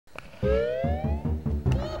Hello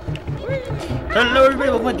everybody,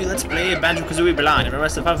 welcome to Let's Play Banjo Kazooie Blind, and the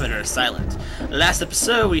rest of the puppet are silent. Last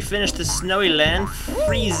episode, we finished the snowy land,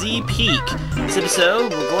 Freezy Peak. This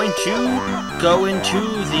episode, we're going to go into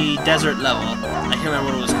the desert level. I can't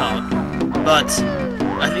remember what it was called. But,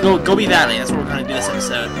 I think, Gobi Valley, that's what we're going to do this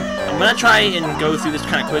episode. I'm going to try and go through this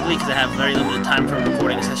kind of quickly, because I have very limited time for a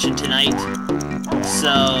recording session tonight.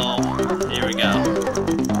 So, here we go.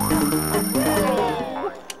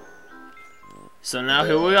 So now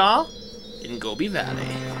here we are. In Gobi Valley.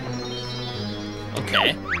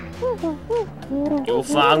 Okay. You'll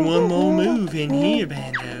find one more move in here,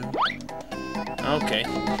 Banjo. Okay.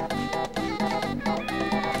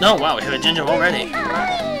 Oh wow, we have a ginger already.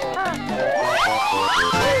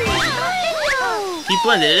 He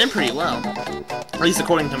blended in pretty well. At least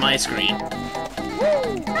according to my screen. We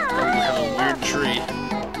have a weird tree.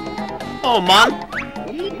 Oh, man!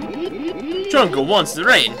 Jungle wants the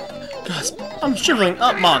rain. Gosh, I'm shriveling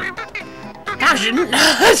up, man.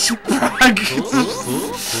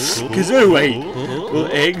 Kazooie! Will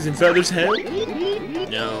eggs and feathers help?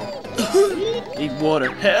 No. Need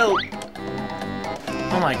water. Help!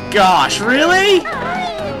 Oh my gosh, really?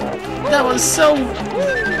 That was so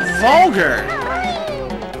vulgar!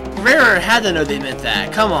 Rarer had to know they meant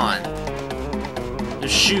that. Come on. The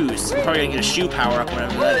shoes. I'm probably gonna get a shoe power up,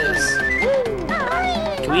 whatever that is.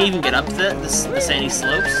 Can we even get up the sandy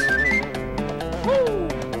slopes?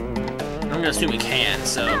 I'm gonna assume we can,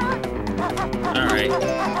 so... Alright.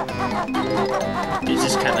 It's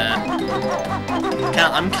just kinda...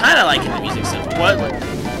 I'm kinda liking the music, so... What?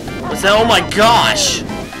 What's that? Oh my gosh!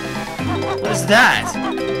 What is that?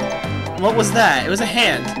 What was that? It was a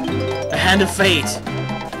hand. A hand of fate.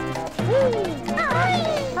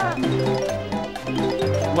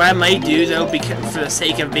 What I might do, though, for the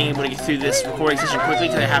sake of being able to get through this recording session quickly,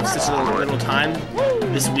 because I have such a little time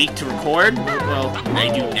this week to record, well, I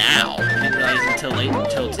do now. I didn't realize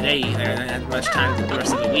until today either, and I had much time for the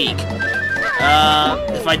rest of the week.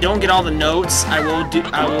 If I don't get all the notes, I will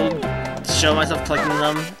show myself collecting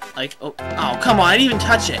them. Like, oh, come on, I didn't even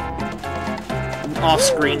touch it. Off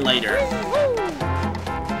screen later.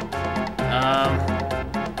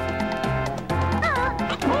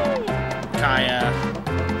 Kaya.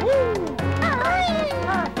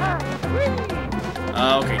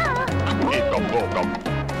 Okay.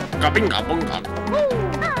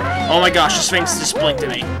 Oh my gosh, the Sphinx just blinked at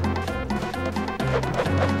me.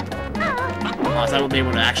 Oh, I thought I would be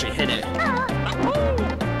able to actually hit it.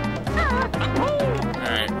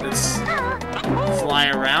 Alright, let's fly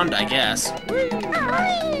around, I guess.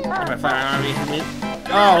 If I fly around,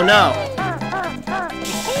 oh no!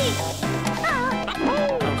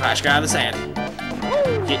 Oh gosh, get out of the sand.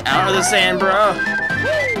 Get out of the sand, bro!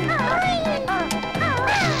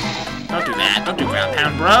 Don't do that. Don't do ground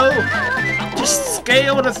pound, bro. Just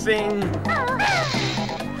scale the thing.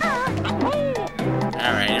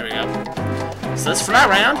 Alright, here we go. So let's fly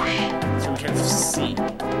around so we can see.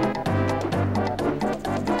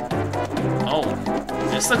 Oh,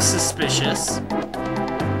 this looks suspicious.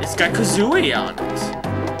 It's got Kazooie on it.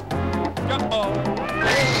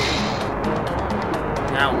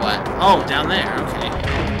 Now what? Oh, down there. Okay.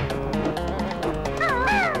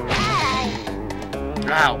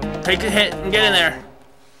 Wow. Take a hit and get in there.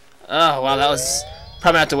 Oh, wow, that was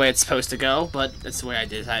probably not the way it's supposed to go, but that's the way I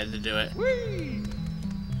decided to do it.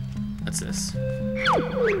 What's this?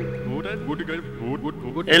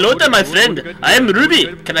 Hello there, my friend. I am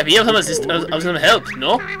Ruby. Can I be of some help?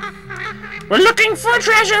 No? We're looking for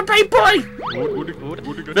treasure, pipe boy.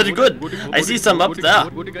 Very good. I see some up there.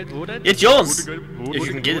 It's yours. If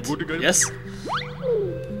you can get it. Yes?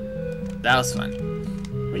 That was fun.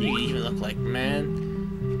 What do you even look like, man?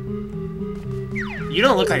 You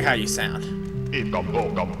don't look like how you sound.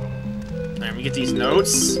 Alright, we get these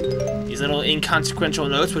notes. These little inconsequential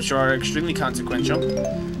notes, which are extremely consequential.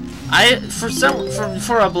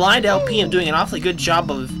 For a blind LP, I'm doing an awfully good job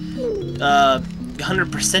of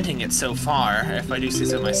 100%ing it so far, if I do say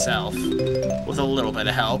so myself. With a little bit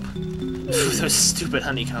of help. Those stupid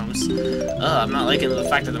honeycombs. I'm not liking the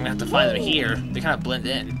fact that I'm gonna have to find them here. They kind of blend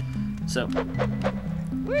in. So...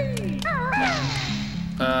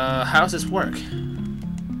 how does this work?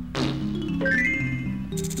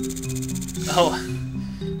 Oh,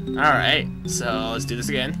 alright, so let's do this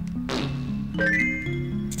again.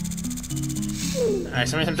 Alright,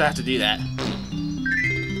 so many times I have to do that. I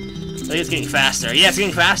think it's getting faster. Yeah, it's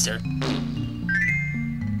getting faster.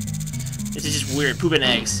 This is just weird, pooping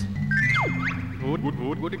eggs.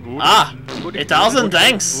 Ah, 1,000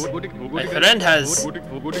 thanks. My friend has...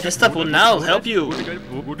 This stuff will now help you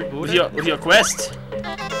with your quest.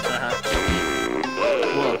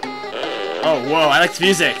 Whoa. Oh, whoa, I like the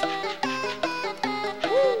music.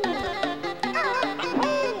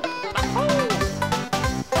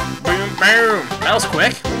 Boom, boom. That was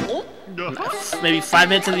quick. Maybe 5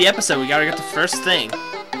 minutes into the episode, we gotta get the first thing.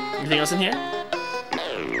 Anything else in here?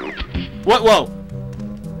 What? Whoa!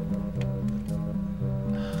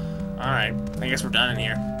 Alright, I guess we're done in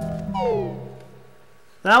here.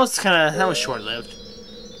 That was short-lived.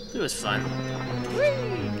 It was fun.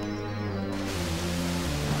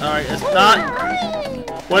 Alright, it's not...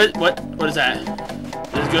 What is that? Is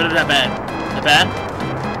it good or is that bad? Is that bad?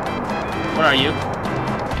 What are you?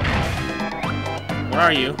 What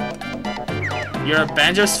are you? You're a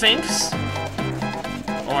Banjo Sphinx?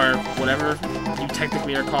 Or whatever you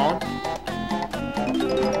technically are called?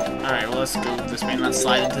 Alright, well let's go this way and not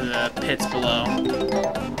slide into the pits below.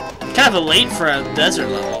 Kind of late for a desert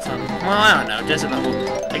level from... Well, I don't know, desert level.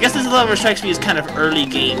 I guess this level strikes me as kind of early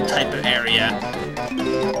game type of area.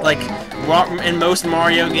 Like, in most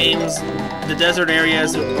Mario games, the desert area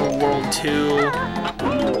is World 2.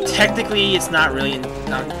 Technically, it's not really in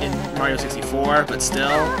Mario 64, but still.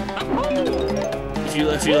 If you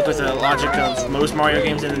look with the logic of most Mario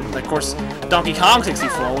games, and of course, Donkey Kong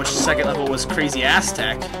 64, which the second level was Crazy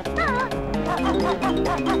Aztec.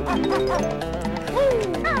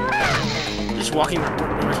 Just walking. What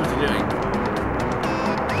am I supposed to be doing?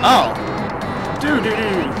 Oh! Dude.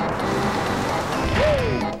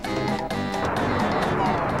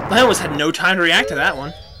 I almost had no time to react to that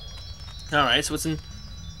one. Alright, so what's in...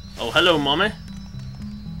 Oh, hello, mommy.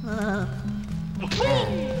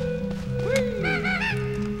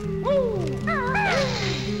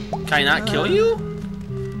 Can I not kill you?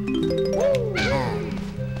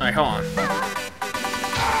 Alright, hold on.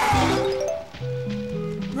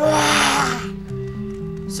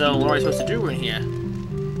 So, what are we supposed to do in here?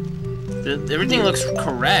 Everything looks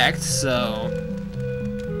correct, so...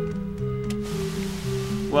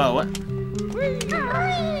 Whoa, what?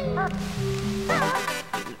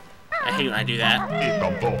 I hate when I do that.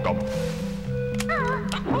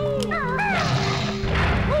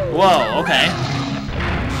 Whoa, okay.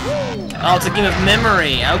 Oh, it's a game of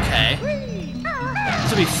memory, okay.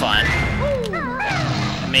 This will be fun.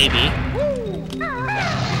 Maybe.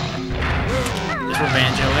 This is where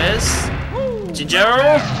Banjo is. Jinjo!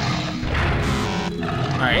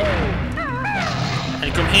 Alright. How do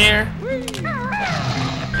you come here?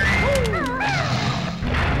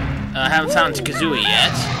 I haven't found Kazooie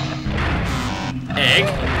yet. Egg.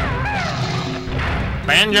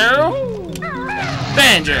 Banjo!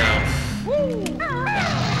 Banjo!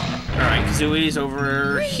 Alright, Kazooie's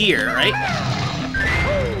over here, right?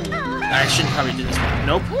 I shouldn't probably do this one.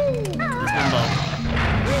 Nope. This one bow.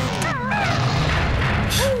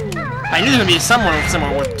 I knew there was going to be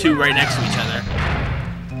somewhere with two right next to each other.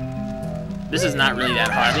 This is not really that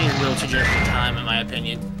hard. I think it's a little too generous for time, in my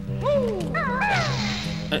opinion.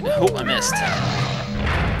 Oh, I missed.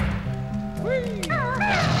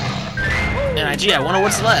 And gee, I wonder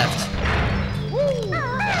what's left.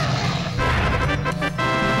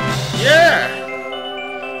 Yeah!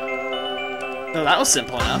 Oh, that was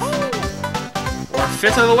simple enough. We're a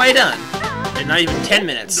fifth of the way done. And not even 10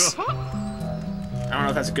 minutes. I don't know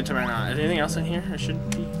if that's a good time or not. Is there anything else in here I should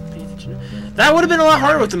be paying attention to? That would have been a lot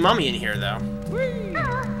harder with the mummy in here, though.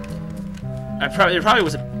 There probably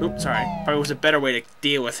was a... Oops, sorry. Probably was a better way to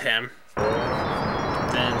deal with him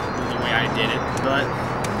than the way I did it, but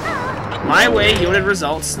my way yielded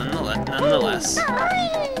results nonetheless.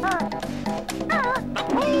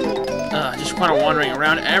 Just kind of wandering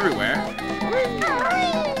around everywhere.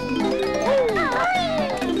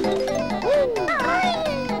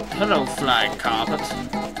 Hello, flying carpet.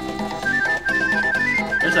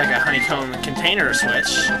 There's like a honeycomb container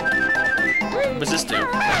switch. What's this do?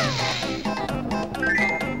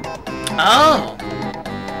 Oh!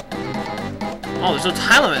 Oh, there's no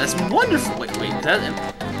time limit. That's wonderful. Wait, is that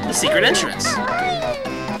the secret entrance?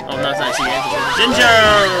 Oh, no, it's not a secret entrance. Jinjo!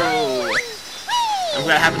 I'm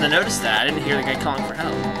glad I happened to notice that. I didn't hear the guy calling for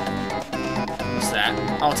help. What's that?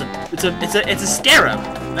 Oh, it's a scarab.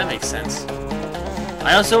 That makes sense.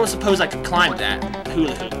 I also suppose I could climb that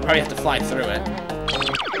hula hoop. Probably have to fly through it.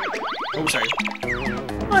 Oh, sorry. I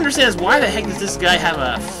don't understand why the heck does this guy have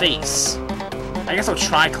a face? I guess I'll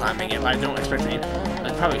try climbing it, but I don't expect any.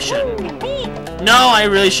 I probably shouldn't. No, I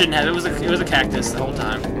really shouldn't have. It was a cactus the whole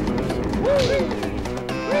time.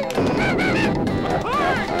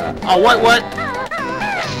 Oh, what?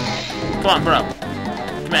 Come on, bro.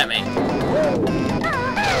 Come at me.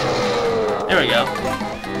 There we go.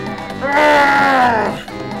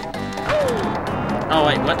 Oh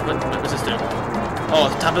wait, what does this do? Oh,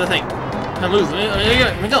 it's the top of the thing. Come on, move.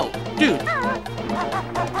 Let me go, dude.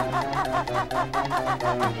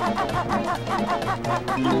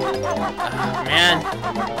 Man.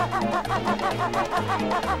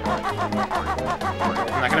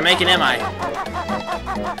 I'm not gonna make it, am I?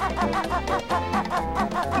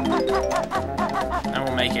 I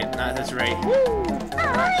won't make it. Not that's right.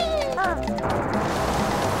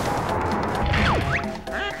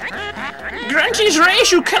 Grunty's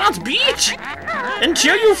race you cannot beat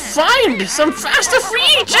until you find some faster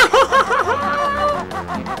feet.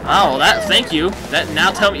 Oh, that. Thank you. That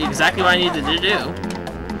now tell me exactly what I needed to do.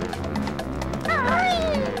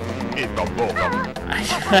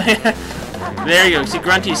 There you go. See,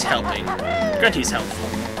 Grunty's helping. Grunty's helpful.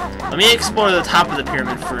 Let me explore the top of the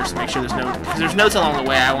pyramid first. Make sure there's no, because there's notes along the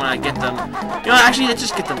way. I want to get them. You know, actually, let's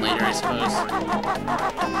just get them later, I suppose.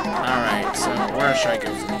 All right. So where should I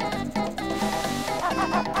go from here?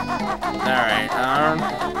 All right.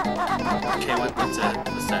 Okay. What's that?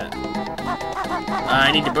 What's that?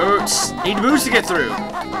 I need the boots. I need the boots to get through.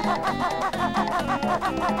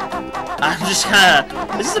 I'm just kind of.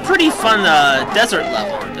 This is a pretty fun desert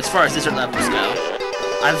level, as far as desert levels go.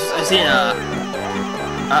 I've seen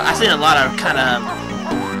a lot of kind of,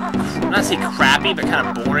 I'm not saying crappy, but kind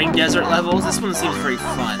of boring desert levels. This one seems very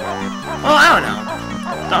fun. Well, I don't know.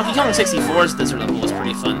 Donkey Kong 64's desert level was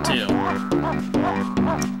pretty fun too.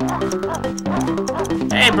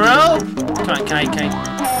 Hey, bro! Come on, can I?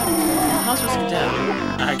 How am I supposed to get down?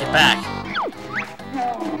 Alright, get back.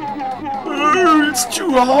 It's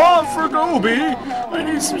too hot for Gobi. I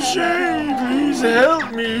need some shade. Please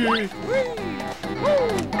help me.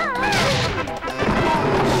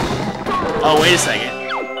 Oh, wait a second.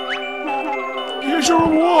 Here's your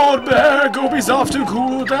reward, Bear. Gobi's off to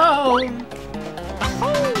cool down.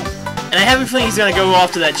 And I have a feeling he's gonna go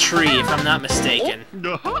off to that tree, if I'm not mistaken.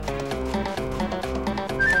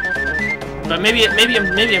 But maybe it's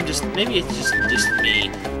just me.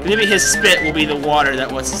 Maybe his spit will be the water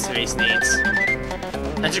that what's his face needs.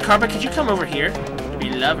 Magic Carpet, could you come over here? It'd be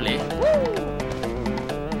lovely.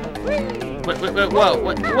 Wait, whoa,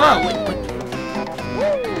 what?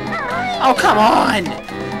 Oh, come on!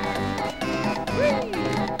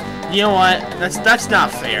 You know what? That's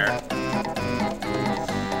not fair.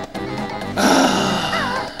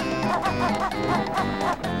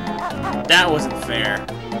 That wasn't fair.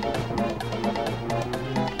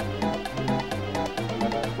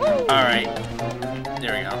 Alright.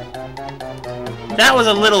 There we go. That was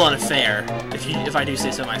a little unfair, if I do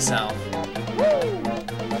say so myself.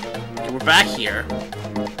 Okay, we're back here.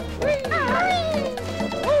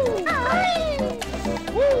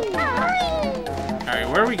 Alright,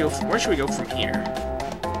 where should we go from here?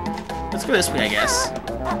 Let's go this way, I guess.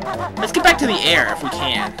 Let's get back to the air if we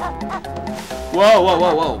can. Whoa, whoa,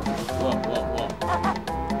 whoa, whoa. Whoa, whoa, whoa.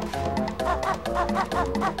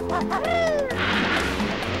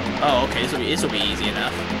 Oh, okay, this will be easy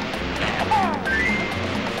enough.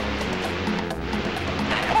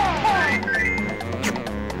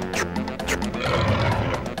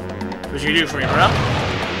 What you do for me, bro?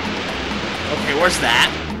 Okay, where's that?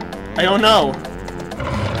 I don't know.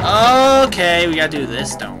 Okay, we gotta do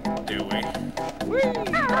this, do we?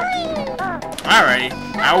 Alrighty,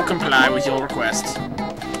 I will comply with your request.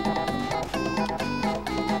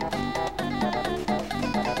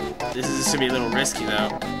 This is gonna be a little risky, though.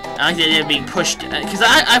 I like the idea of being pushed, because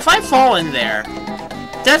if I fall in there,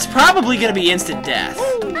 that's probably gonna be instant death.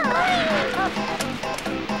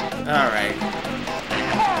 Alright.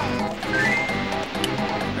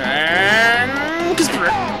 And...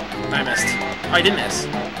 I missed. Oh, I did miss.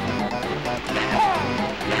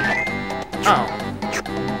 Oh.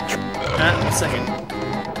 1 second.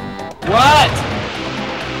 What?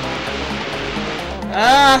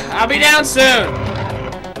 I'll be down soon!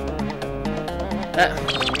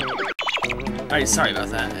 Alright, sorry about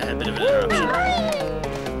that. I had a bit of an interruption.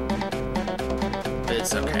 But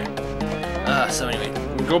it's okay. So anyway,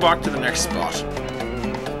 we'll go back to the next spot.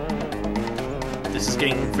 This is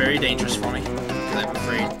getting very dangerous for me. Because I'm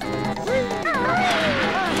afraid.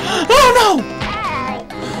 Oh no!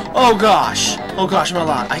 Oh gosh! Oh gosh, I'm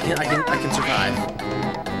alive. I can survive.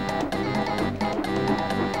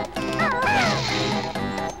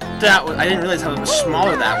 That was, I didn't realize how much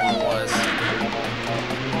smaller that one was.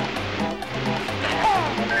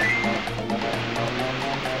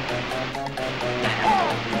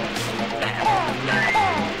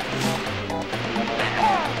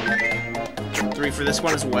 Three for this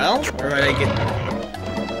one as well? Or did I get...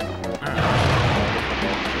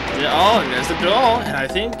 Oh, and there's the doll, and I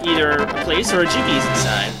think either a place or a Jiggy's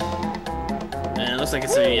inside. And it looks like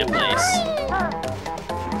it's gonna be a place.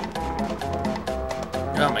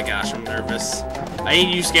 Oh my gosh, I'm nervous. I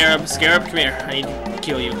need you, Scarab. Scarab, come here. I need you.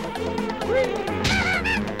 kill you.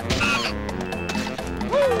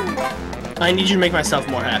 I need you to make myself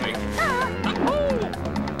more happy.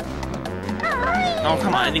 Oh,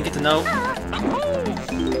 come on, I didn't get the note.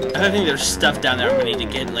 I think there's stuff down there I'm gonna need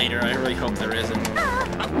to get later. I really hope there isn't.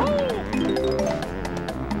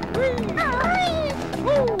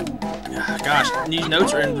 Gosh, these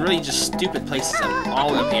notes are in really just stupid places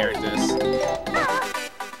all up here at this.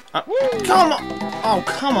 Come on! Oh,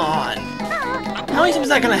 come on! How many times is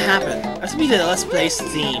that gonna happen? That's gonna be the Let's Play's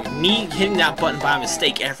theme. Me hitting that button by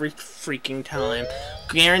mistake every freaking time.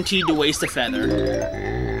 Guaranteed to waste a feather.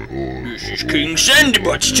 This is King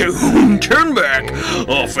Sandybutts to turn back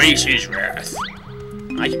or face his wrath.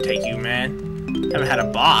 I can take you, man. Haven't had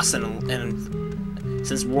a boss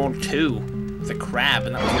since World 2. The crab,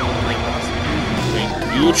 and that was the only boss.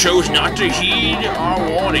 You chose not to heed our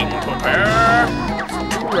warning. Prepare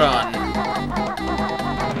to run.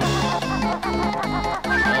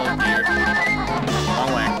 Oh dear.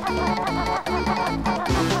 Wrong way.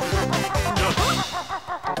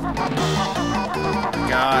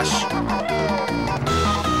 Gosh.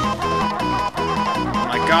 Oh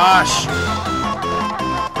my gosh.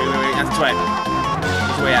 Wait, that's the way.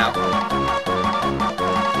 That's the way out.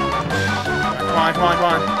 Come on, come on, come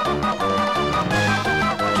on.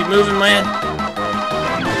 Keep moving, man.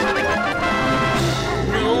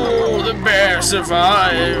 No, the bear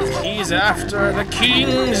survived. He's after the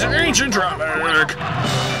king's ancient relic.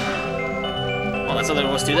 Well, that's how they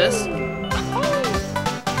let's do this.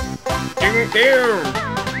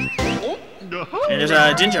 And there's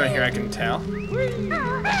a Jinjo in here, I can tell.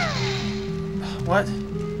 What?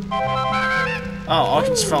 Oh, I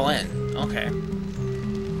can just fall in. Okay.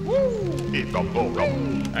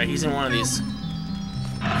 Alright, he's in one of these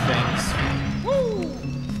things.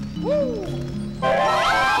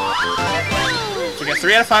 So we got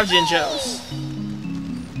 3 out of 5 Jinjos.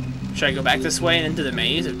 Should I go back this way and into the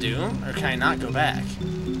maze of doom? Or can I not go back?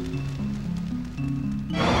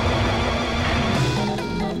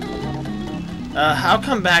 I'll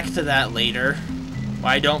come back to that later.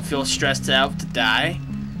 Why I don't feel stressed out to die.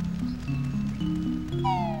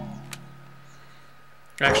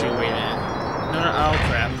 Actually, wait a minute. No, oh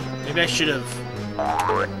crap. Maybe I should have...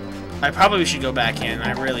 I probably should go back in.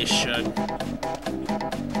 I really should.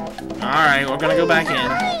 Alright, we're gonna go back in.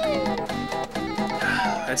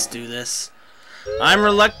 Let's do this. I'm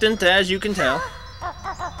reluctant, as you can tell.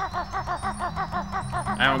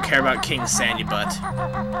 I don't care about King Sandybutt.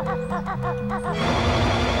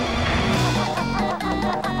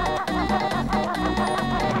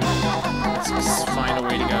 Let's just find a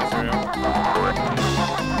way to go through.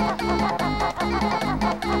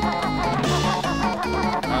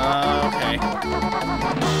 Okay.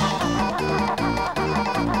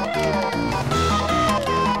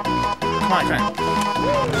 Come on, come on.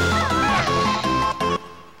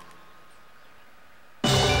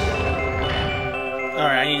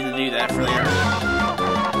 Alright, I needed to do that for later.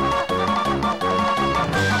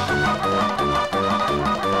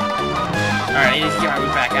 Alright, I need to get my way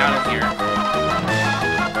back out of here.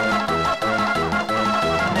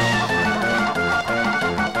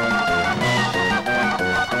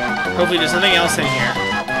 Hopefully there's nothing else in here.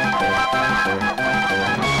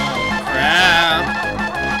 Crap.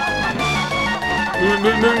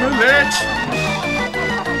 Move it!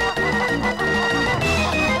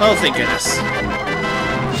 Oh, thank goodness.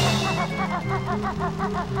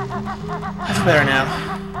 I feel better now.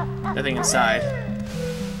 Nothing inside.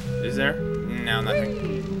 Is there? No, nothing.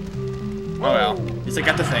 Oh well. At least I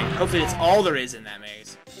got the thing. Hopefully it's all there is in that maze.